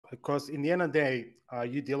because in the end of the day,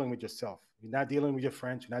 you're dealing with yourself. You're not dealing with your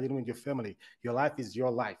friends. You're not dealing with your family. Your life is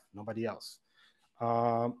your life, nobody else.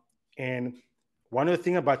 Um, and one of the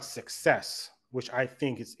things about success, which I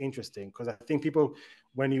think is interesting, because I think people,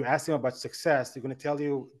 when you ask them about success, they're going to tell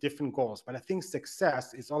you different goals. But I think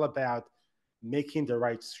success is all about making the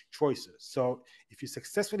right choices. So if you're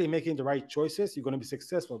successfully making the right choices, you're going to be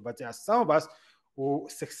successful. But there are some of us who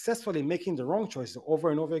successfully making the wrong choices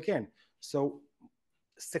over and over again. So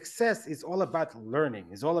success is all about learning.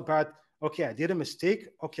 It's all about, okay, I did a mistake.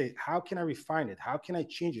 Okay, how can I refine it? How can I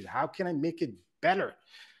change it? How can I make it better?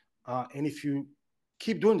 And if you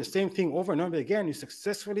keep doing the same thing over and over again, you're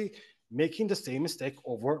successfully making the same mistake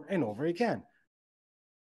over and over again.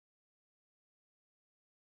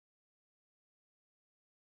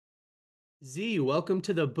 Z, welcome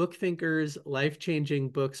to the Book Thinkers Life Changing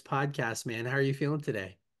Books podcast, man. How are you feeling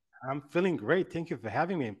today? I'm feeling great. Thank you for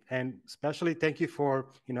having me, and especially thank you for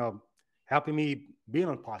helping me being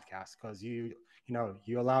on podcasts, because you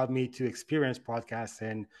allowed me to experience podcasts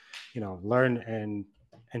and learn and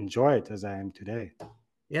enjoy it as I am today.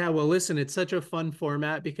 Yeah, well, listen, it's such a fun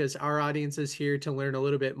format because our audience is here to learn a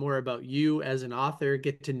little bit more about you as an author,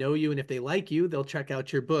 get to know you, and if they like you, they'll check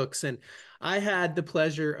out your books. And I had the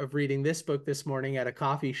pleasure of reading this book this morning at a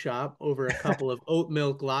coffee shop over a couple of oat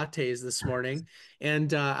milk lattes this morning.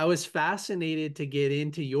 And I was fascinated to get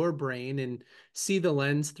into your brain and see the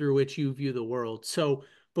lens through which you view the world. So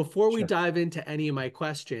before we Sure. dive into any of my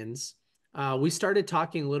questions, we started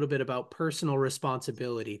talking a little bit about personal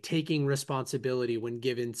responsibility, taking responsibility when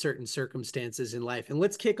given certain circumstances in life. And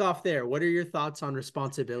let's kick off there. What are your thoughts on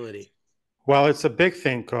responsibility? Well, it's a big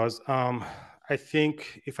thing because I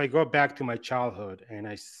think if I go back to my childhood and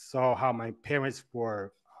I saw how my parents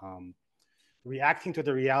were um, reacting to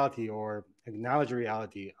the reality or acknowledge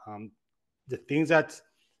reality, the things that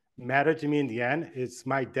mattered to me in the end is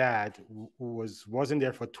my dad, who wasn't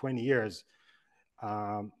there for 20 years,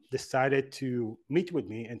 decided to meet with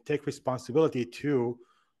me and take responsibility to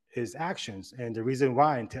his actions and the reason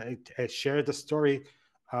why, and to share the story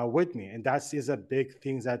with me. And that is a big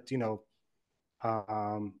thing that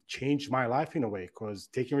changed my life in a way, because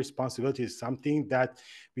taking responsibility is something that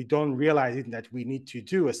we don't realize it, that we need to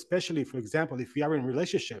do, especially, for example, if we are in a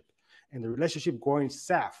relationship and the relationship going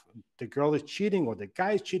south, the girl is cheating or the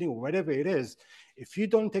guy is cheating or whatever it is. If you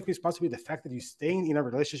don't take responsibility, the fact that you're staying in a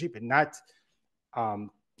relationship and not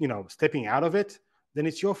um, stepping out of it, then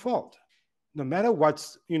it's your fault. No matter what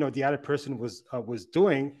the other person was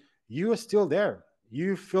doing, you are still there.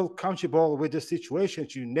 You feel comfortable with the situation.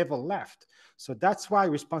 You never left. So that's why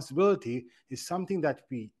responsibility is something that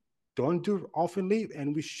we don't do oftenly,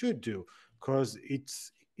 and we should do, because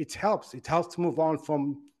it helps. It helps to move on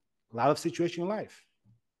from a lot of situation in life.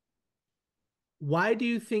 Why do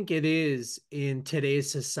you think it is in today's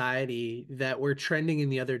society that we're trending in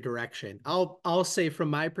the other direction? I'll say from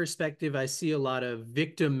my perspective, I see a lot of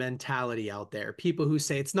victim mentality out there. People who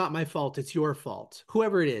say it's not my fault, it's your fault.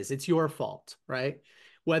 Whoever it is, it's your fault, right?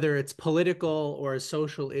 Whether it's political or a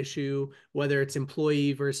social issue, whether it's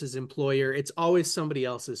employee versus employer, it's always somebody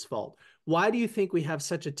else's fault. Why do you think we have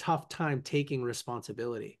such a tough time taking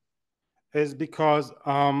responsibility? Is because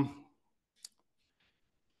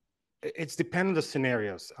it's dependent on the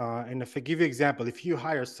scenarios. And if I give you an example, if you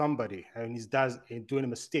hire somebody and he's doing a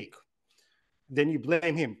mistake, then you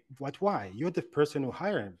blame him. What? Why? You're the person who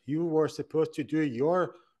hired him. You were supposed to do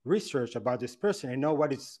your research about this person and know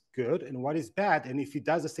what is good and what is bad. And if he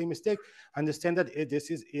does the same mistake, understand that this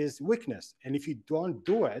is weakness. And if you don't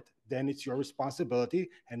do it, then it's your responsibility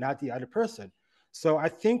and not the other person. So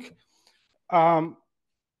um,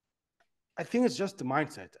 I think it's just the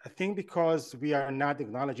mindset. I think because we are not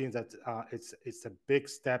acknowledging that it's a big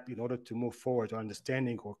step in order to move forward, or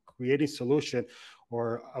understanding, or creating solution,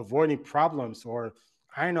 or avoiding problems, or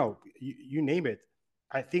I don't know, you name it.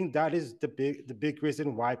 I think that is the big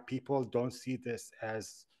reason why people don't see this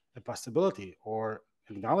as a possibility or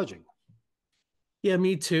acknowledging. Yeah,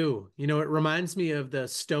 me too. You know, it reminds me of the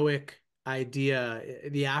Stoic idea,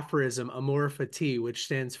 the aphorism amor fati, which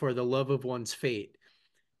stands for the love of one's fate.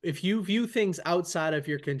 If you view things outside of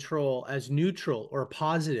your control as neutral or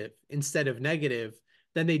positive instead of negative,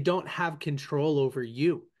 then they don't have control over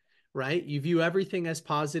you, right? You view everything as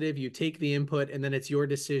positive, you take the input, and then it's your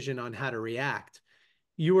decision on how to react.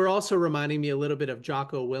 You were also reminding me a little bit of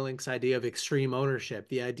Jocko Willink's idea of extreme ownership,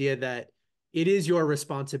 the idea that it is your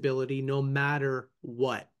responsibility no matter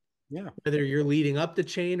what. Yeah. Whether you're leading up the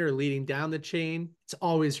chain or leading down the chain, it's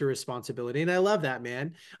always your responsibility. And I love that,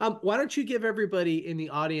 man. Why don't you give everybody in the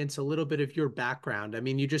audience a little bit of your background? I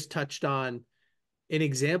mean, you just touched on an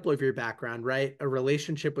example of your background, right? A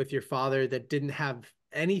relationship with your father that didn't have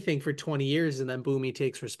anything for 20 years and then boom, he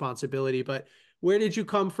takes responsibility. But where did you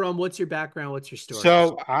come from? What's your background? What's your story?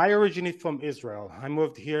 So I originate from Israel. I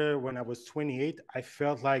moved here when I was 28. I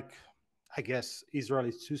felt like, I guess, Israel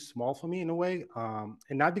is too small for me in a way, and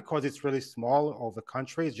not because it's really small of a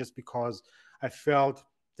country. It's just because I felt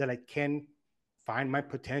that I can find my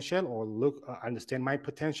potential or understand my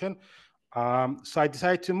potential. So I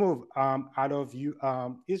decided to move out of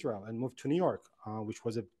Israel and move to New York, which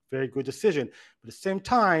was a very good decision. But at the same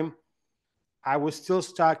time, I was still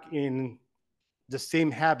stuck in the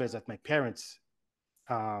same habits that my parents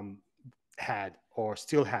um, had or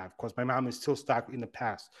still have, because my mom is still stuck in the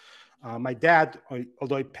past. My dad,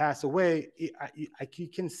 although he passed away, you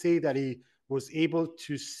can say that he was able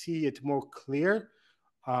to see it more clear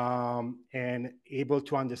and able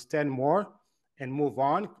to understand more and move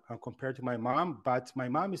on compared to my mom. But my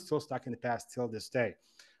mom is still stuck in the past till this day.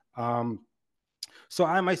 Um, so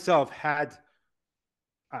I myself had,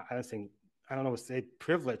 I don't think, I don't know, say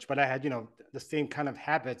privilege, but I had, the same kind of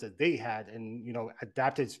habits that they had and,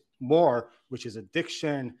 adapted more, which is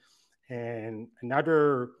addiction. And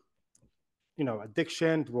another,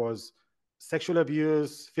 addiction was sexual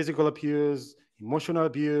abuse, physical abuse, emotional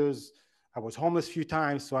abuse. I was homeless a few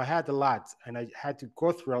times. So I had a lot and I had to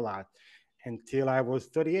go through a lot until I was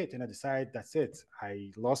 38. And I decided that's it.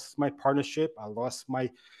 I lost my partnership. I lost my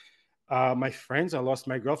friends, I lost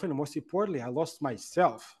my girlfriend, and most importantly, I lost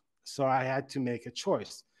myself. So I had to make a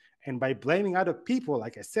choice. And by blaming other people,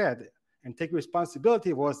 like I said, and taking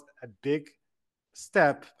responsibility was a big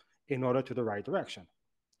step in order to the right direction.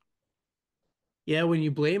 Yeah, when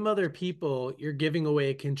you blame other people, you're giving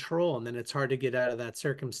away control, and then it's hard to get out of that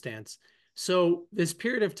circumstance. So, this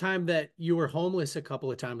period of time that you were homeless a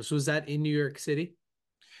couple of times, was that in New York City?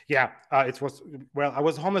 Yeah, it was. Well, I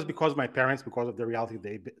was homeless because of my parents, because of the reality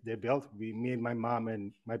they built. Me and my mom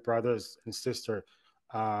and my brothers and sister,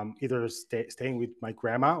 either staying with my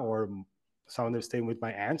grandma or some of them staying with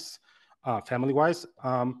my aunts, family wise.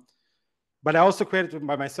 But I also created it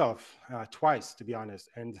by myself twice, to be honest.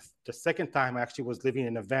 And the second time, I actually was living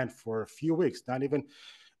in a van for a few weeks, not even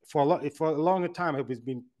for a longer time. It was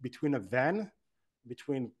been between a van,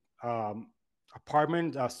 between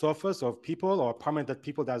apartment sofas of people, or apartment that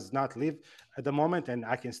people does not live at the moment, and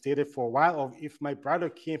I can stay there for a while. Or if my brother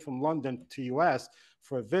came from London to US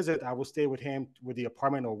for a visit, I will stay with him with the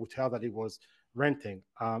apartment or hotel that he was renting.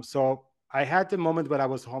 So I had the moment when I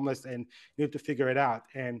was homeless and needed to figure it out.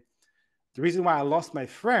 And the reason why I lost my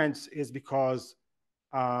friends is because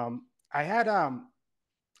um, I had um,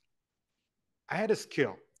 I had a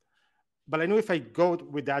skill, but I knew if I go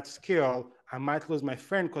with that skill, I might lose my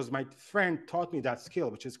friend because my friend taught me that skill,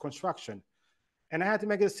 which is construction. And I had to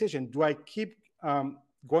make a decision: do I keep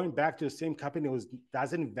going back to the same company who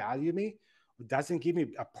doesn't value me, or doesn't give me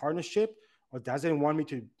a partnership, or doesn't want me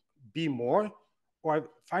to be more, or I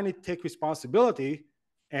finally take responsibility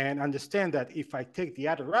and understand that if I take the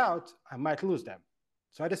other route, I might lose them.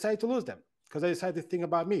 So I decided to lose them because I decided to think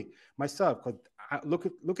about me, myself. Because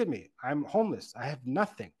look at me, I'm homeless. I have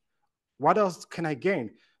nothing. What else can I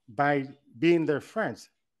gain by being their friends?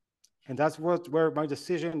 And that's where my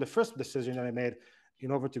decision, the first decision that I made,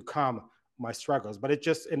 in order to calm my struggles. But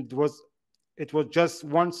it was just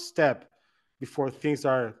one step before things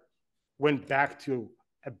are went back to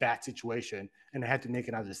a bad situation, and I had to make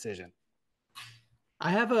another decision. I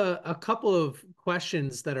have a couple of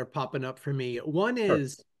questions that are popping up for me. Sure.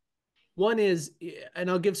 One is, and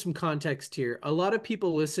I'll give some context here. A lot of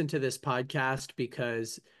people listen to this podcast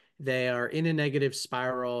because they are in a negative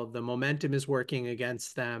spiral. The momentum is working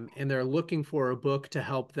against them, and they're looking for a book to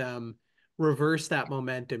help them reverse that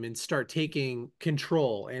momentum and start taking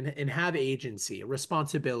control and have agency,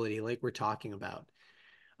 responsibility, like we're talking about.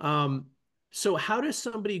 Um, so how does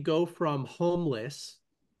somebody go from homeless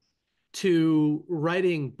to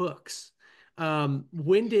writing books?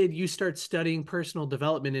 When did you start studying personal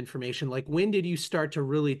development information? Like, when did you start to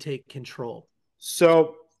really take control?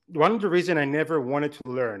 So one of the reasons I never wanted to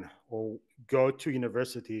learn or go to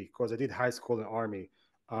university, because I did high school and army,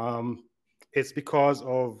 um, it's because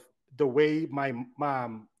of the way my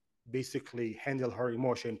mom basically handled her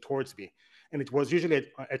emotion towards me. And it was usually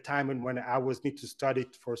a time when I was need to study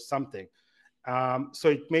for something. So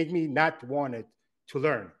it made me not want it to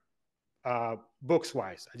learn books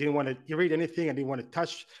wise. I didn't want to read anything. I didn't want to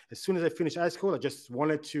touch. As soon as I finished high school, I just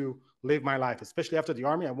wanted to live my life, especially after the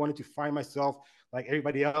army. I wanted to find myself like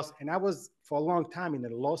everybody else. And I was for a long time in a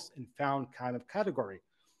lost and found kind of category.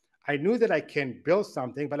 I knew that I can build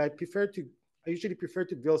something, but I usually prefer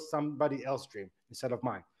to build somebody else's dream instead of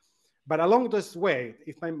mine. But along this way,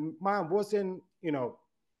 if my mom wasn't,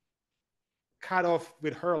 cut off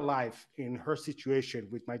with her life in her situation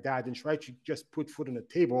with my dad and try to just put food on the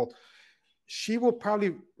table, she will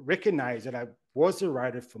probably recognize that I was a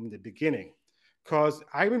writer from the beginning. Because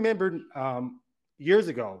I remember years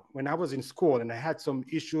ago when I was in school and I had some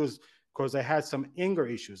issues because I had some anger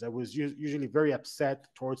issues. I was usually very upset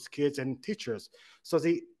towards kids and teachers. So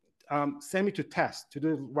they sent me to test to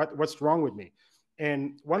do what's wrong with me.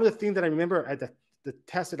 And one of the things that I remember at the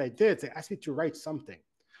test that I did, they asked me to write something.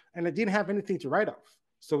 And I didn't have anything to write off.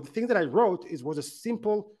 So the thing that I wrote was a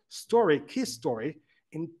simple story, kid story,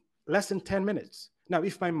 in less than 10 minutes. Now,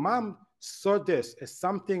 if my mom saw this as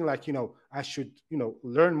something like, I should,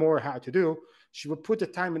 learn more how to do, she would put the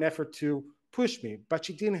time and effort to push me, but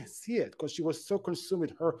she didn't see it because she was so consumed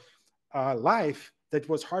with her life that it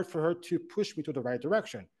was hard for her to push me to the right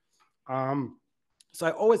direction. So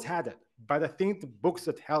I always had it, but I think the books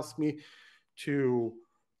that helps me to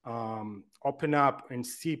open up and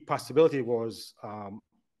see possibility was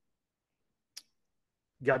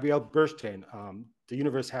Gabrielle Bernstein, The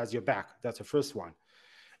Universe Has Your Back. That's the first one.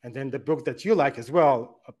 And then the book that you like as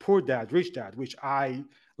well, Poor Dad, Rich Dad, which I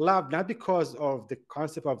love, not because of the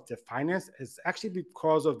concept of the finance, it's actually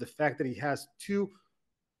because of the fact that he has two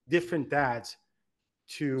different dads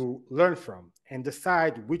to learn from and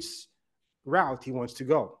decide which route he wants to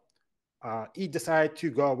go. He decided to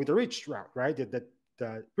go with the rich route, right?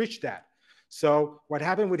 The rich dad. So what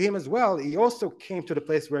happened with him as well, he also came to the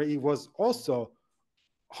place where he was also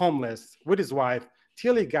homeless with his wife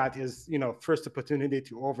till he got his first opportunity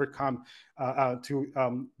to overcome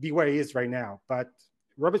to be where he is right now. But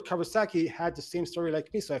Robert Kiyosaki had the same story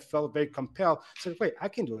like me, so I felt very compelled. So wait, I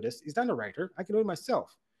can do this. He's not a writer. I can do it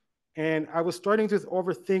myself. And I was starting to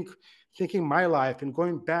thinking my life and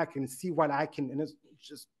going back and see what I can, and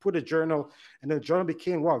just put a journal, and the journal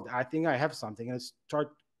became, well, I think I have something, and I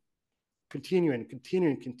start continue.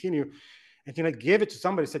 And then I gave it to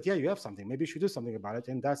somebody, said, yeah, you have something. Maybe you should do something about it.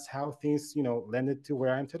 And that's how things, landed to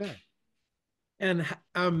where I am today. And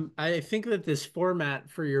I think that this format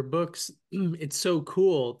for your books, it's so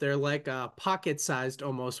cool. They're like pocket-sized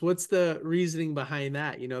almost. What's the reasoning behind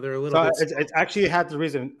that? They're a little So bit small. it's actually had the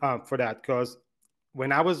reason for that, because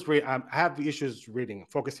when I was I have issues reading,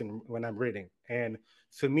 focusing when I'm reading. And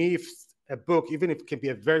for me, if a book, even if it can be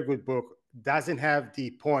a very good book, doesn't have the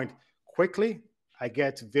point quickly, I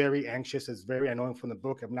get very anxious. It's very annoying from the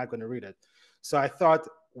book. I'm not going to read it. So I thought,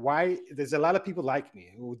 why? There's a lot of people like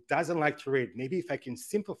me who doesn't like to read. Maybe if I can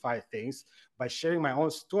simplify things by sharing my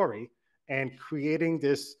own story and creating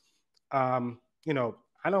this, I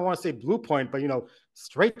don't want to say blue point, but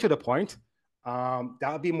straight to the point. That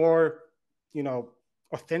would be more, you know,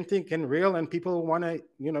 authentic and real, and people want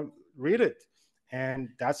to, read it. And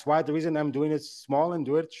that's why the reason I'm doing it small and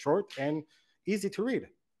do it short and easy to read.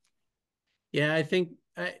 Yeah, I think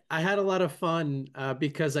I had a lot of fun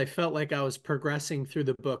because I felt like I was progressing through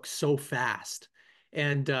the book so fast.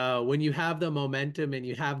 And when you have the momentum and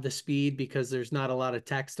you have the speed because there's not a lot of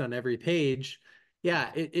text on every page,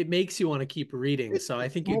 yeah, it makes you want to keep reading. So I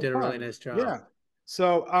It's think you more did a really fun. nice job. Yeah.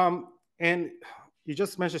 So, and you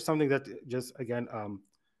just mentioned something that just again,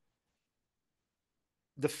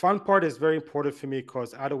 the fun part is very important for me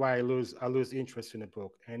because otherwise I lose interest in the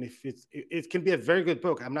book. And if it can be a very good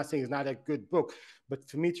book. I'm not saying it's not a good book, but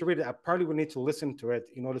for me to read it, I probably would need to listen to it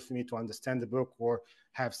in order for me to understand the book or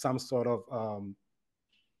have some sort of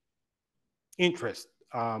interest.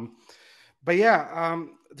 But yeah,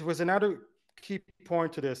 there was another key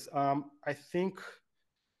point to this. I think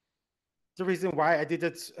the reason why I did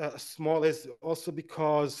it small is also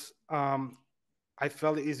because I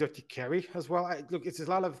felt it easier to carry as well. Look, it's a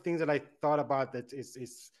lot of things that I thought about that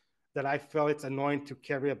is that I felt it's annoying to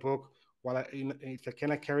carry a book while if I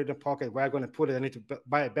cannot carry it in the pocket, where I'm going to put it, I need to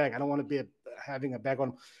buy a bag. I don't want to be having a bag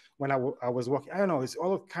on when I was walking. I don't know. It's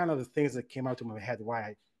all kind of the things that came out to my head.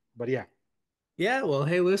 But yeah. Yeah, well,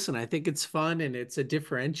 hey, listen, I think it's fun and it's a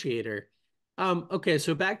differentiator. Okay,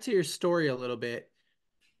 so back to your story a little bit.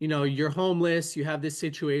 You're homeless, you have this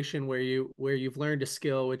situation where you've learned a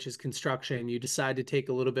skill, which is construction. You decide to take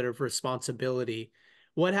a little bit of responsibility.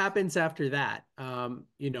 What happens after that?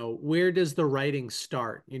 Where does the writing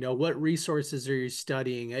start? What resources are you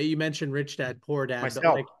studying? You mentioned Rich Dad, Poor Dad, but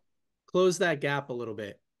Myself. like close that gap a little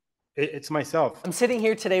bit. It's myself. I'm sitting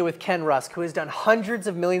here today with Ken Rusk, who has done hundreds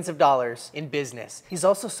of millions of dollars in business. He's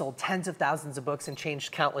also sold tens of thousands of books and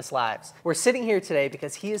changed countless lives. We're sitting here today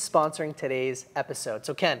because he is sponsoring today's episode.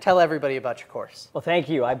 So Ken, tell everybody about your course. Well, thank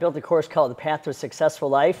you. I built a course called The Path to a Successful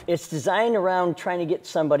Life. It's designed around trying to get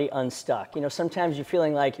somebody unstuck. You know, sometimes you're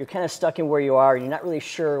feeling like you're kind of stuck in where you are and you're not really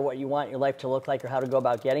sure what you want your life to look like or how to go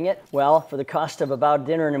about getting it. Well, for the cost of about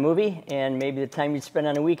dinner and a movie and maybe the time you'd spend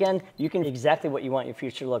on a weekend, you can exactly what you want your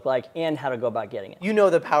future to look like and how to go about getting it. You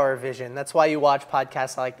know the power of vision. That's why you watch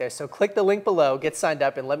podcasts like this. So click the link below, get signed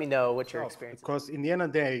up, and let me know what your experience is. Because in the end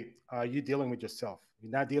of the day, you're dealing with yourself.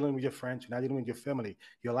 You're not dealing with your friends. You're not dealing with your family.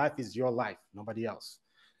 Your life is your life, nobody else.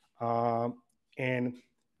 And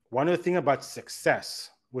one of the things about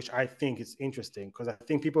success, which I think is interesting, because I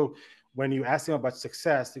think people, when you ask them about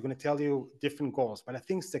success, they're going to tell you different goals. But I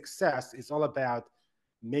think success is all about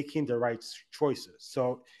making the right choices.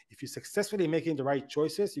 So if you're successfully making the right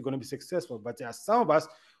choices, you're going to be successful. But there are some of us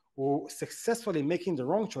who successfully making the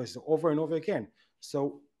wrong choices over and over again.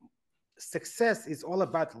 So success is all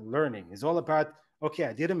about learning. It's all about, okay,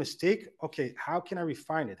 I did a mistake. Okay, how can I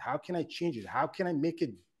refine it? How can I change it? How can I make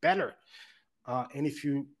it better? And if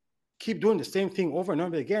you keep doing the same thing over and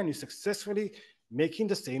over again, you're successfully making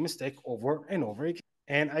the same mistake over and over again.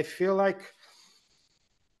 And I feel like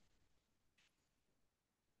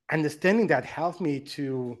understanding that helped me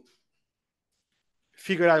to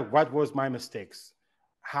figure out what was my mistakes.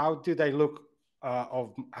 How did I look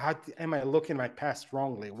how am I looking at my past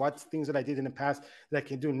wrongly? What things that I did in the past that I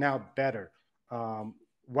can do now better?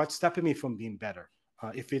 What's stopping me from being better?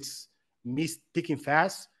 If it's me speaking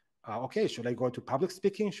fast, okay, should I go to public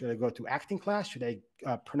speaking? Should I go to acting class? Should I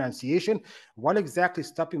pronunciation? What exactly is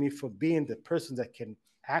stopping me from being the person that can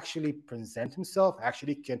actually present himself,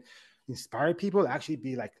 actually can inspire people, actually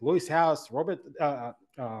be like Lewis House,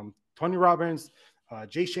 Tony Robbins,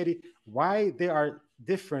 Jay Shetty? Why they are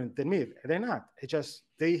different than me? They're not. It's just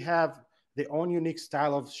they have their own unique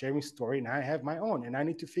style of sharing story, and I have my own, and I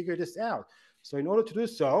need to figure this out. So in order to do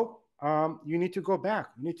so, you need to go back.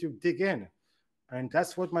 You need to dig in. And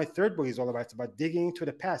that's what my third book is all about. It's about digging into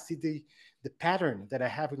the past, see the pattern that I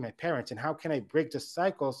have with my parents, and how can I break the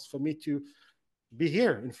cycles for me to be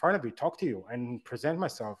here in front of you, talk to you, and present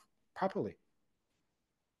myself properly.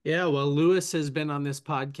 Yeah, well, Lewis has been on this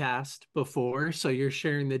podcast before, so you're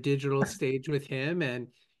sharing the digital stage with him, and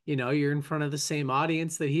you're in front of the same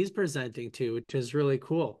audience that he's presenting to, which is really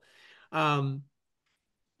cool.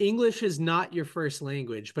 English is not your first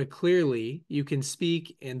language, but clearly you can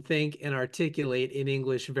speak and think and articulate in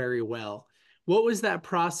English very well. What was that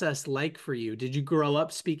process like for you? Did you grow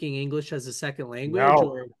up speaking English as a second language, No,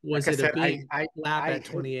 or like was I it a said, big lap I at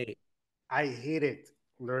 28? I hated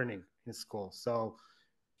learning in school. So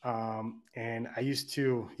and I used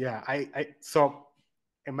to, yeah, so,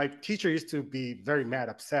 and my teacher used to be very mad,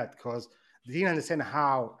 upset because they didn't understand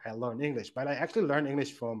how I learned English. But I actually learned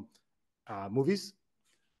English from movies,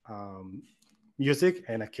 um, music,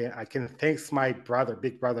 and I can thanks my brother,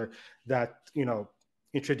 big brother, that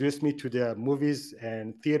introduced me to the movies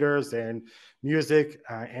and theaters and music,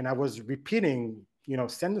 and I was repeating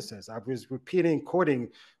sentences. I was repeating, quoting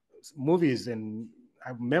movies, and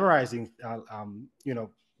I'm memorizing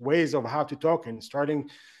ways of how to talk and starting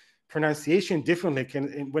pronunciation differently.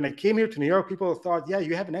 And when I came here to New York, people thought, yeah,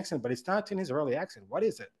 you have an accent, but it's not an Israeli accent. What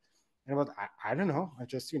is it? And I don't know. I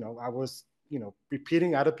just, I was,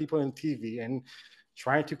 repeating other people on TV and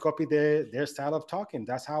trying to copy their style of talking.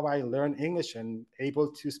 That's how I learned English and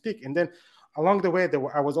able to speak. And then along the way,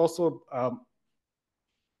 I was also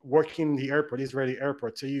working in the airport, Israeli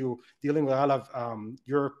airport. So you dealing with a lot of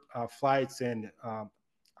Europe flights and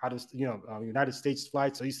out of United States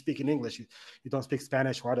flights. So you speak in English. You don't speak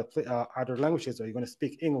Spanish or other languages. Or you're going to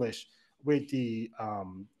speak English with the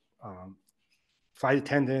flight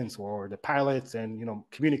attendants or the pilots, and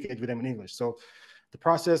communicate with them in English. So the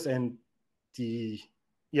process and the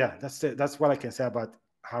yeah, that's it. That's what I can say about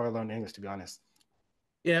how I learned English, to be honest.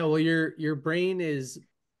 Yeah, well, your brain is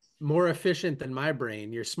more efficient than my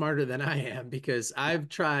brain. You're smarter than I am because I've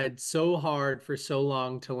tried so hard for so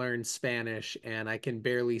long to learn Spanish and I can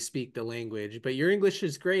barely speak the language. But your English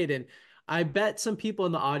is great. And I bet some people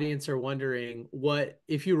in the audience are wondering what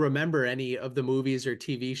if you remember any of the movies or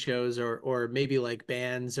TV shows or maybe like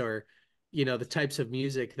bands or the types of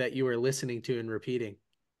music that you were listening to and repeating.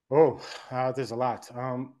 Oh, there's a lot.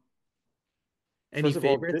 Any First of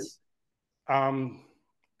all, favorites? um,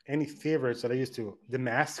 any favorites that I used to? The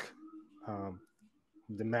Mask. Um,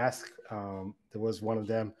 the Mask. There was one of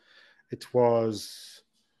them. It was,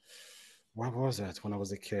 what was that when I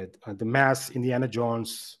was a kid? The Mask, Indiana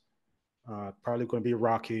Jones, probably going to be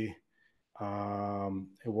Rocky.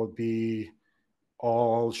 It will be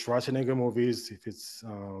all Schwarzenegger movies. If it's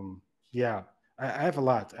yeah, I have a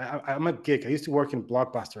lot. I'm a geek. I used to work in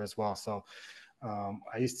Blockbuster as well, so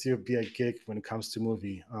I used to be a geek when it comes to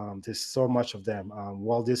movie. There's so much of them.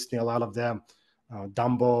 Walt Disney, a lot of them.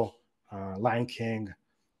 Dumbo, Lion King.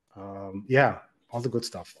 Yeah, all the good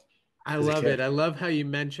stuff. I As a love it. kid. I love how you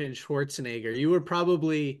mentioned Schwarzenegger. You were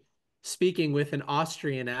probably speaking with an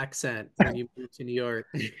Austrian accent when you moved to New York.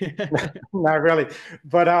 Not really,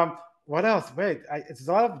 but what else? Wait, it's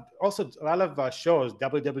a lot of also a lot of shows.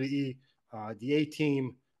 WWE, the A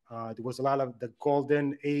Team. There was a lot of the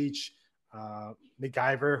Golden Age.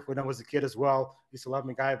 MacGyver when I was a kid as well. Used to love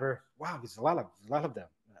MacGyver. Wow, there's a lot of them.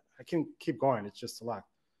 I can keep going. It's just a lot.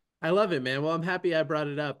 I love it, man. Well, I'm happy I brought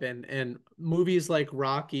it up. And movies like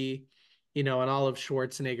Rocky, and all of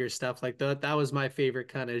Schwarzenegger stuff like that, that was my favorite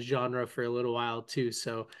kind of genre for a little while too.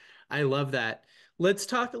 So I love that. Let's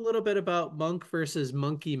talk a little bit about monk versus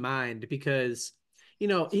monkey mind because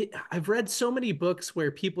I've read so many books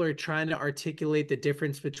where people are trying to articulate the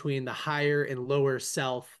difference between the higher and lower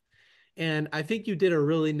self. And I think you did a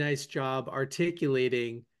really nice job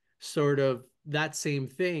articulating sort of that same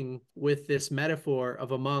thing with this metaphor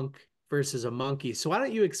of a monk versus a monkey. So why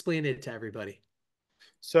don't you explain it to everybody?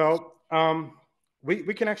 So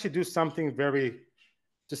we can actually do something very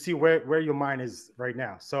to see where your mind is right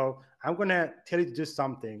now. So I'm gonna tell you to do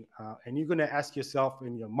something, and you're gonna ask yourself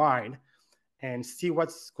in your mind and see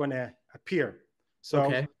what's gonna appear. So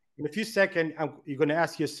Okay. in a few seconds, you're gonna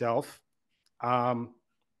ask yourself,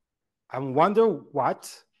 I wonder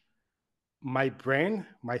what my brain,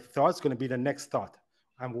 my thought's going to be the next thought.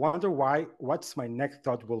 I wonder what's my next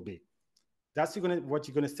thought will be. That's what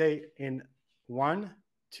you're going to say in 1,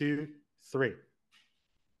 2, 3.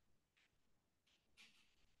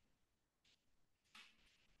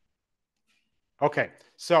 Okay,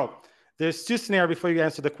 so there's two scenarios before you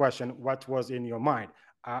answer the question, what was in your mind?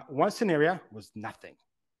 One scenario was nothing.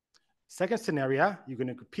 Second scenario, you're going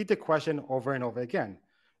to repeat the question over and over again.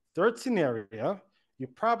 Third scenario, you're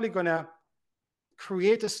probably going to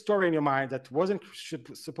create a story in your mind that wasn't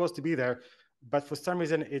supposed to be there, but for some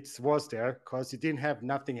reason it was there because you didn't have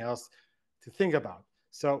nothing else to think about.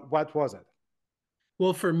 So what was it?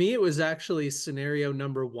 Well, for me, it was actually scenario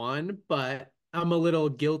number one, but I'm a little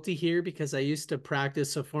guilty here because I used to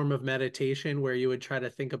practice a form of meditation where you would try to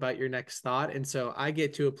think about your next thought. And so I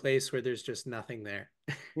get to a place where there's just nothing there.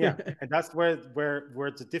 Yeah, and that's where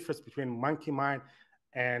the difference between monkey mind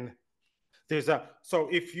and so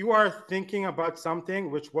if you are thinking about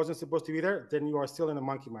something which wasn't supposed to be there, then you are still in a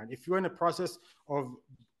monkey mind. If you're in the process of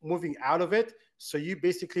moving out of it, so you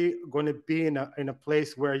basically going to be in a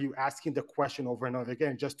place where you asking the question over and over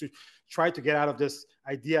again, just to try to get out of this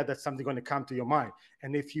idea that something going to come to your mind.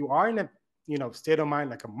 And if you are in a state of mind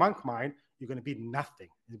like a monk mind, you're going to be nothing.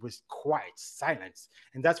 It was quiet, silence,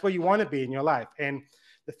 and that's where you want to be in your life. And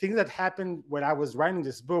the thing that happened when I was writing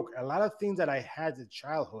this book, a lot of things that I had in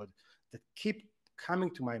childhood that keep coming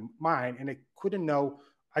to my mind, and I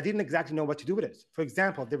didn't exactly know what to do with it. For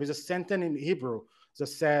example, there is a sentence in Hebrew that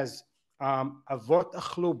says, Avot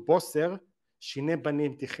achlu boser, shine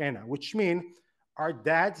banim tichena, which means our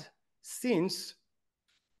dad sins,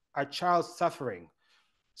 our child's suffering.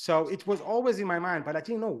 So it was always in my mind, but I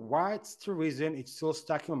didn't know what's the reason it's still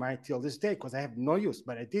stuck in my mind till this day, because I have no use,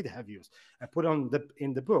 but I did have use. I put it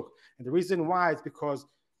in the book. And the reason why is because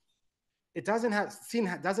it doesn't have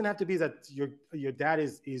to be that your dad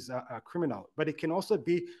is a criminal, but it can also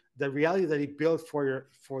be the reality that he built for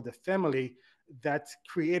the family that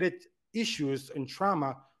created issues and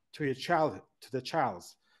trauma to the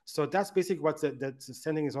child's. So that's basically what the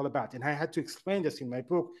sending is all about. And I had to explain this in my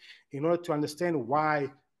book in order to understand why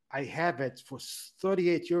I have it for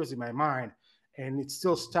 38 years in my mind and it's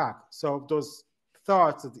still stuck. So those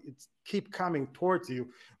thoughts, it keep coming towards you.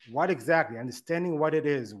 What exactly? Understanding what it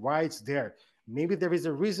is, why it's there. Maybe there is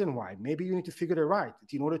a reason why. Maybe you need to figure it out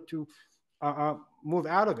in order to move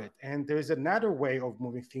out of it. And there is another way of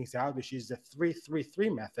moving things out, which is the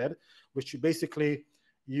 3-3-3 method, which basically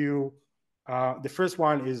the first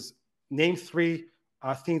one is name 3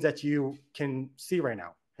 things that you can see right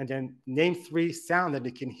now, and then name 3 sound that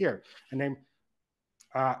you can hear, and then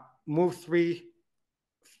move 3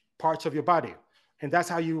 parts of your body. And that's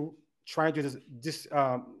how you try to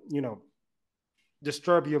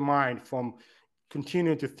disturb your mind from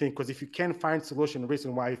continuing to think. Because if you can't find solution, the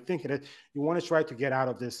reason why you're thinking it, you want to try to get out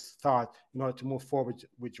of this thought in order to move forward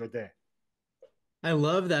with your day. I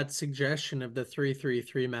love that suggestion of the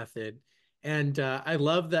 3-3-3 method. And I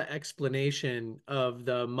love the explanation of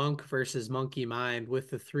the monk versus monkey mind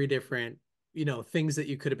with the 3 different, things that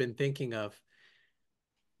you could have been thinking of.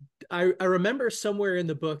 I remember somewhere in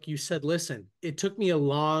the book you said, listen, it took me a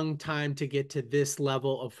long time to get to this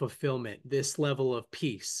level of fulfillment, this level of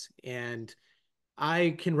peace. And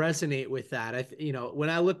I can resonate with that. When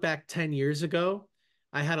I look back 10 years ago,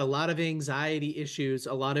 I had a lot of anxiety issues,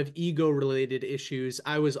 a lot of ego related issues.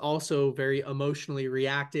 I was also very emotionally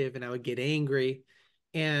reactive and I would get angry.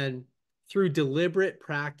 And through deliberate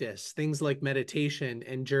practice, things like meditation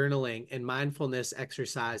and journaling and mindfulness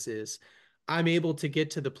exercises, I'm able to get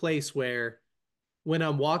to the place where when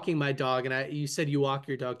I'm walking my dog, and you said you walk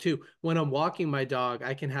your dog too. When I'm walking my dog,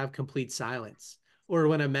 I can have complete silence. Or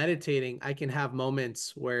when I'm meditating, I can have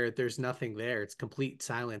moments where there's nothing there. It's complete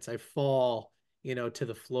silence. I fall, to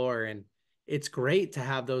the floor. And it's great to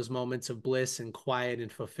have those moments of bliss and quiet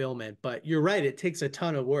and fulfillment. But you're right, it takes a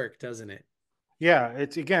ton of work, doesn't it? Yeah,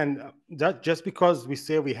 it's again that just because we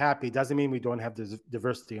say we're happy doesn't mean we don't have this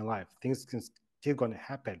diversity in life. Things can still going to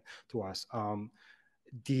happen to us.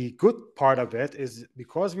 The good part of it is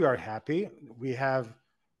because we are happy, we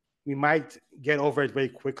might get over it very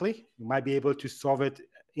quickly. We might be able to solve it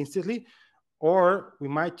instantly, or we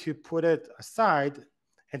might to put it aside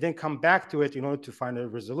and then come back to it in order to find a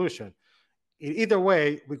resolution. In either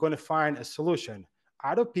way, we're going to find a solution.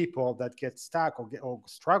 Other people that get stuck or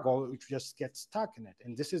struggle just get stuck in it.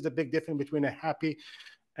 And this is the big difference between a happy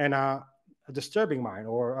and a disturbing mind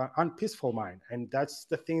or an unpeaceful mind. And that's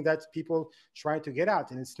the thing that people try to get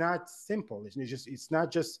out. And it's not simple.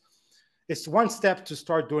 It's one step to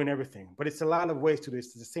start doing everything, but it's a lot of ways to do it.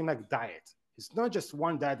 It's the same like diet. It's not just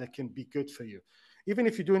one diet that can be good for you. Even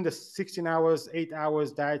if you're doing the 16 hours, 8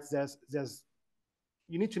 hours diets, there's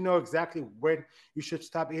you need to know exactly when you should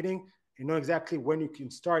stop eating and know exactly when you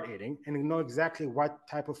can start eating and know exactly what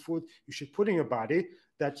type of food you should put in your body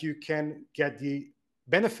that you can get the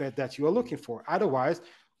benefit that you are looking for. Otherwise,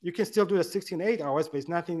 you can still do the 16 8 hours, but it's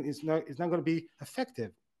not going to be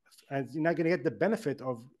effective, and you're not going to get the benefit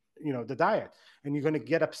of the diet, and you're going to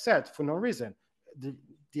get upset for no reason.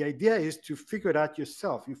 The idea is to figure it out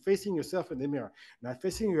yourself. You're facing yourself in the mirror, not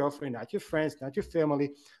facing your girlfriend, not your friends, not your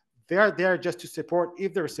family. They are there just to support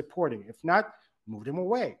if they're supporting. If not, move them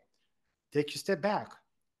away. Take a step back.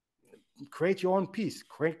 Create your own peace.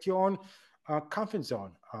 Create your own comfort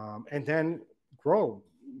zone, and then grow.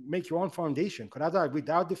 Make your own foundation. Because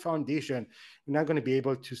without the foundation, you're not going to be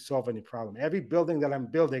able to solve any problem. Every building that I'm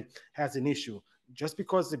building has an issue. Just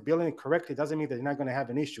because they're building it correctly doesn't mean that you're not going to have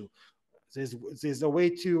an issue. There's a way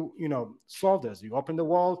to solve this. You open the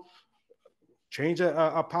wall, change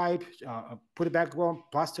a pipe, put it back on,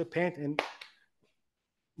 plaster, paint, and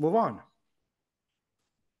move on.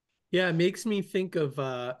 Yeah, it makes me think of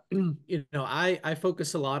I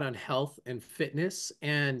focus a lot on health and fitness,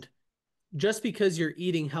 and just because you're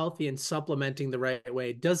eating healthy and supplementing the right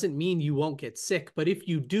way doesn't mean you won't get sick. But if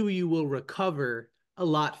you do, you will recover a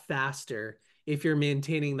lot faster if you're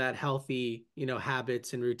maintaining that healthy,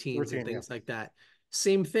 habits and routines and Routine, yeah. things like that.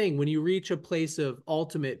 Same thing when you reach a place of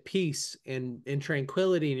ultimate peace and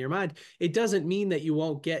tranquility in your mind, it doesn't mean that you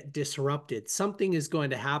won't get disrupted. Something is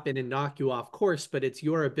going to happen and knock you off course, but it's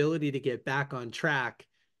your ability to get back on track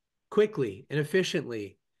quickly and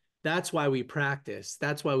efficiently. That's why we practice.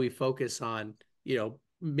 That's why we focus on,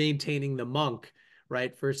 maintaining the monk,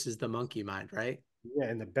 right, versus the monkey mind, right? Yeah,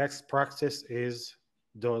 and the best practice is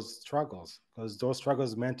those struggles, because those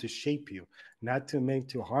struggles meant to shape you, not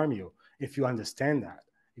to harm you. If you understand that,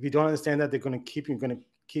 if you don't understand that, they're going to keep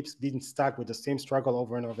being stuck with the same struggle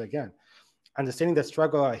over and over again. Understanding that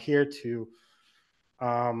struggle are here to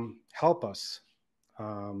help us,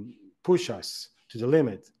 push us to the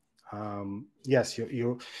limit. Yes,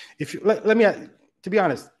 if you let me to be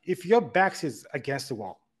honest, if your back is against the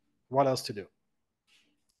wall, what else to do?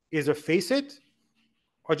 Either face it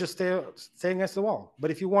or just stay against the wall.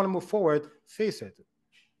 But if you want to move forward, face it.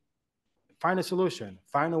 Find a solution.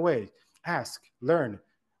 Find a way. Ask. Learn.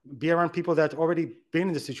 Be around people that already been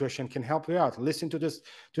in the situation, can help you out. Listen to this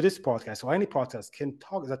podcast or any podcast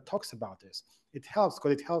that talks about this. It helps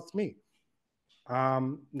because it helps me.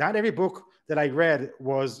 Not every book that I read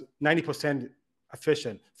was 90%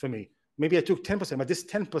 efficient for me. Maybe I took 10%, but this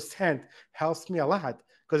 10% helps me a lot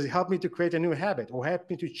because it helped me to create a new habit or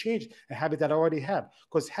helped me to change a habit that I already have.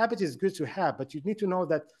 Because habit is good to have, but you need to know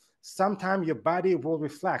that sometime your body will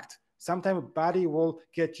reflect. Sometimes your body will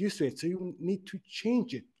get used to it. So you need to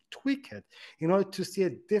change it, tweak it in order to see a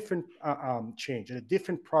different change, a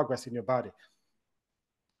different progress in your body.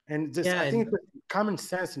 And just, Yeah, I think and it's common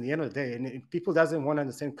sense in the end of the day. And if people doesn't want to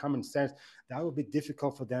understand common sense, that will be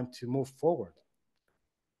difficult for them to move forward.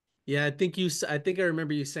 yeah, I think I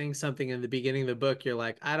remember you saying something in the beginning of the book. You're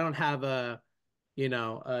like, I don't have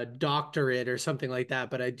a doctorate or something like that,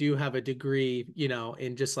 but I do have a degree,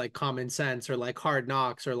 in just like common sense or like hard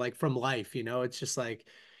knocks or like from life, it's just like,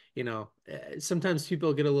 sometimes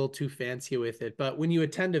people get a little too fancy with it. But when you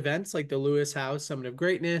attend events like the Lewis House Summit of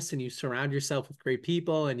Greatness and you surround yourself with great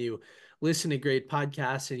people and you listen to great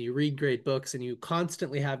podcasts and you read great books and you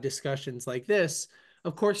constantly have discussions like this,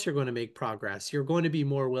 of course you're going to make progress. You're going to be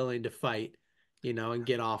more willing to fight, and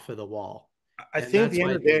get off of the wall. I And think that's the end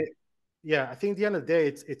my of the day, thing. yeah, I think the end of the day,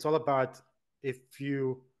 it's all about if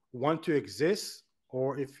you want to exist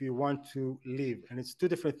or if you want to live, and it's two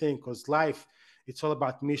different things. Because life, it's all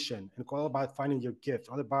about mission and all about finding your gift,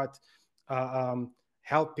 all about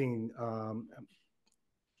helping,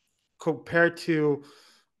 compared to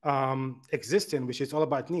existing, which is all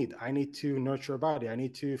about need. I need to nurture a body. I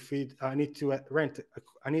need to feed. I need to rent.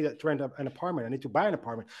 I need to rent an apartment. I need to buy an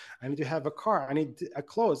apartment. I need to have a car. I need a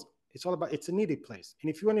clothes. It's all about. It's a needy place. And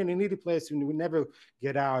if you're in a needy place, you will never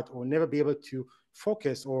get out or never be able to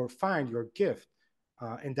focus or find your gift.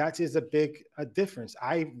 And that is a big difference.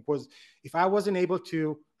 If I wasn't able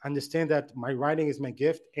to understand that my writing is my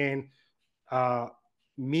gift and uh,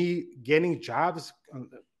 me getting jobs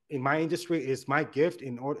in my industry is my gift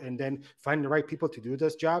in order, and then finding the right people to do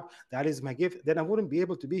this job, that is my gift, then I wouldn't be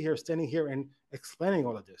able to be here standing here and explaining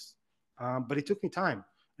all of this. But it took me time,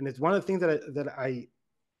 and it's one of the things that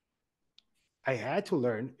I had to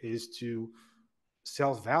learn is to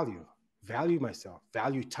self-value, value myself,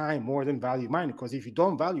 value time more than value money. Because if you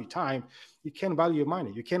don't value time, you can't value your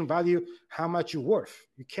money. You can't value how much you're worth.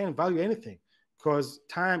 You can't value anything because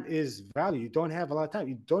time is value. You don't have a lot of time.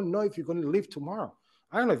 You don't know if you're going to live tomorrow.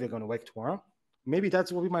 I don't know if you're going to wake tomorrow. Maybe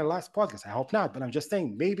that's will be my last podcast. I hope not, but I'm just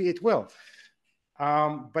saying maybe it will.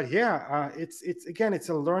 But yeah, it's again, it's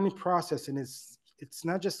a learning process, and it's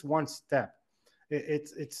not just one step.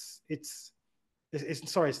 It, it's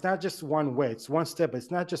sorry, it's not just one way. It's one step, but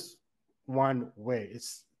it's not just one way.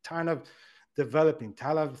 It's kind of developing,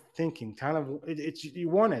 kind of thinking, kind of it's you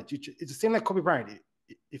want it. It's the same like Kobe Bryant.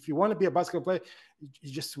 If you want to be a basketball player,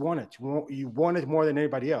 you just want it. You want it more than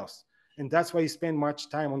anybody else, and that's why you spend much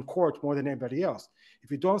time on court more than anybody else.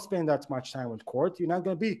 If you don't spend that much time on court, you're not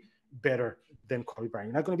going to be better than Kobe Bryant.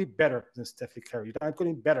 You're not going to be better than Stephen Curry. You're not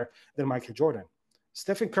going to be better than Michael Jordan.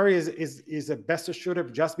 Stephen Curry is a best shooter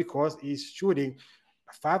just because he's shooting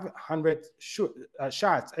 500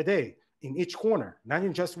 shots a day in each corner, not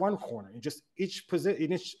in just one corner. In just each position,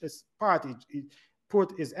 in each spot, he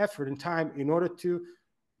put his effort and time in order to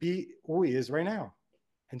be who he is right now.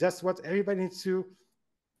 And that's what everybody needs to,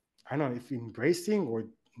 I don't know, if embracing or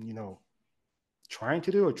trying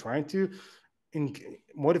to do or trying to in,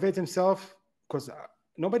 motivate themselves, because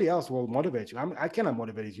nobody else will motivate you. I cannot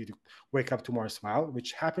motivate you to wake up tomorrow and smile,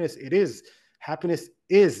 which happiness it is. Happiness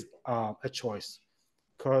is a choice,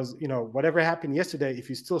 because whatever happened yesterday, if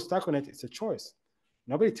you're still stuck on it, it's a choice.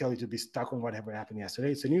 Nobody tells you to be stuck on whatever happened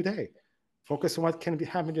yesterday. It's a new day. Focus on what can be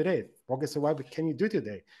happen today. Focus on what can you do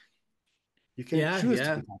today. You can Yeah, choose to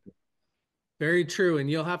yeah. be happy. Very true. And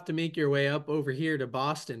you'll have to make your way up over here to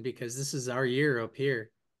Boston because this is our year up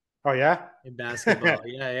here Oh yeah. in basketball.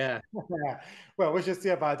 Yeah, Well, we'll just see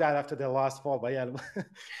about that after the last fall. But yeah,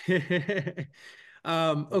 yeah.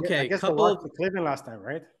 I Okay, guess they couple lost of, to Cleveland last time,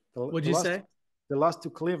 right? what'd They you lost. say? They lost to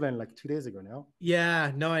Cleveland like 2 days ago now.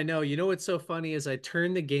 Yeah, no, I know. You know what's so funny is I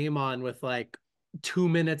turned the game on with like 2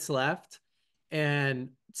 minutes left and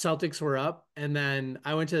Celtics were up. And then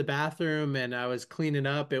I went to the bathroom and I was cleaning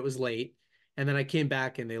up. It was late. And then I came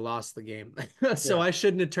back and they lost the game. So Yeah. I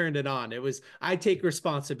shouldn't have turned it on. I take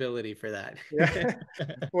responsibility for that. Yeah.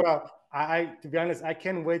 Well, I to be honest, I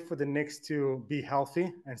can't wait for the Knicks to be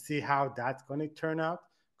healthy and see how that's going to turn out,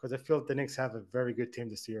 because I feel the Knicks have a very good team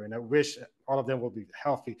this year, and I wish all of them will be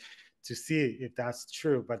healthy to see if that's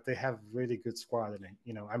true. But they have really good squad, and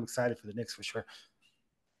I'm excited for the Knicks for sure.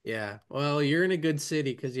 Yeah. Well, you're in a good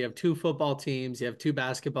city because you have two football teams, you have two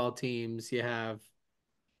basketball teams, you have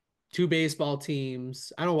two baseball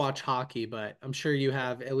teams. I don't watch hockey, but I'm sure you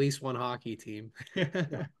have at least one hockey team.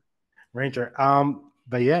 Yeah, Ranger.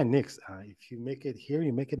 But yeah, Knicks. If you make it here,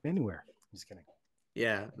 you make it anywhere. I'm just kidding.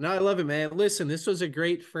 Yeah. No, I love it, man. Listen, this was a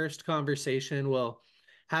great first conversation. We'll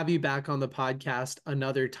have you back on the podcast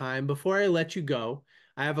another time. Before I let you go,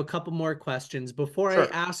 I have a couple more questions. Before I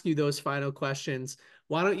Sure. ask you those final questions,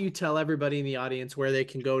 why don't you tell everybody in the audience where they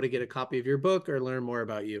can go to get a copy of your book or learn more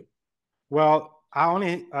about you? Well, I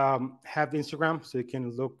only have Instagram, so you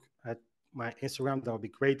can look at my Instagram. That would be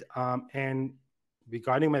great. And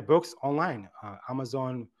regarding my books online,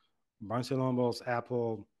 Amazon, Barnes and Nobles,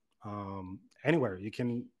 Apple, anywhere you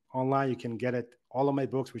can online, you can get it. All of my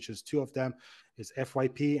books, which is two of them, is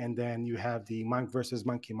FYP, and then you have the Monk versus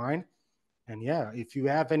Monkey Mind, And yeah, if you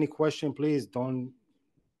have any question, please don't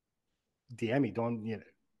DM me. Don't,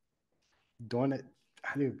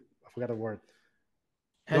 I forgot the word.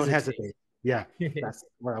 Don't Hesitate. hesitate. Yeah, that's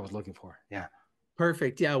what I was looking for. Yeah.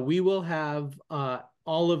 Perfect. Yeah, we will have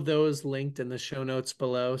all of those linked in the show notes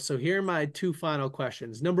below. So here are my two final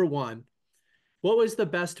questions. Number one, what was the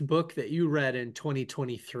best book that you read in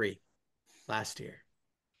 2023 last year?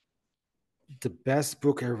 The best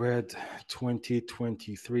book I read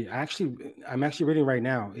 2023. I'm actually reading right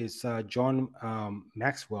now. It's John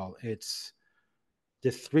Maxwell. It's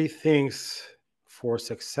The Three Things for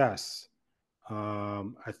Success.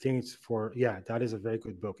 I think that is a very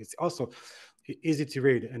good book. It's also easy to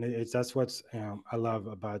read, and that's what I love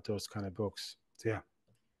about those kind of books. So, yeah.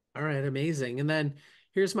 All right, amazing. And then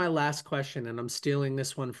here's my last question, and I'm stealing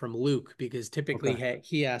this one from Luke because typically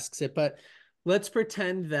he asks it, but let's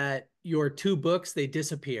pretend that your two books, they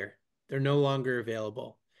disappear. They're no longer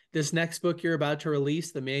available. This next book you're about to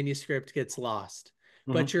release, the manuscript gets lost,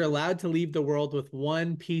 but you're allowed to leave the world with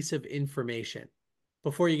one piece of information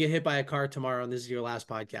before you get hit by a car tomorrow, and this is your last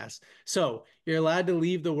podcast. So you're allowed to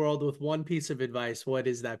leave the world with one piece of advice. What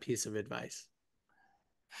is that piece of advice?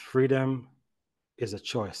 Freedom is a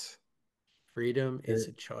choice. Freedom is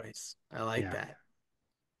a choice. I like that.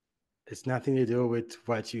 It's nothing to do with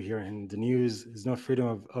what you hear in the news. There's no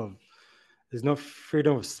freedom there's no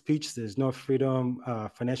freedom of speech. There's no freedom,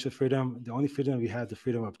 financial freedom. The only freedom we have, the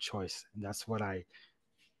freedom of choice. And that's what I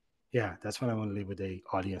want to leave with the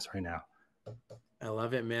audience right now. I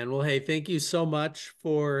love it, man. Well, hey, thank you so much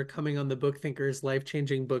for coming on the Book Thinkers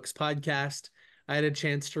Life-Changing Books podcast. I had a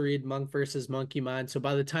chance to read Monk versus Monkey Mind. So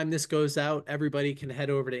by the time this goes out, everybody can head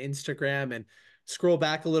over to Instagram and scroll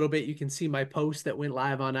back a little bit. You can see my post that went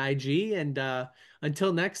live on IG. And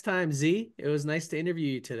until next time, Z, it was nice to interview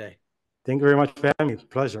you today. Thank you very much for having me.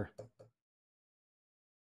 Pleasure.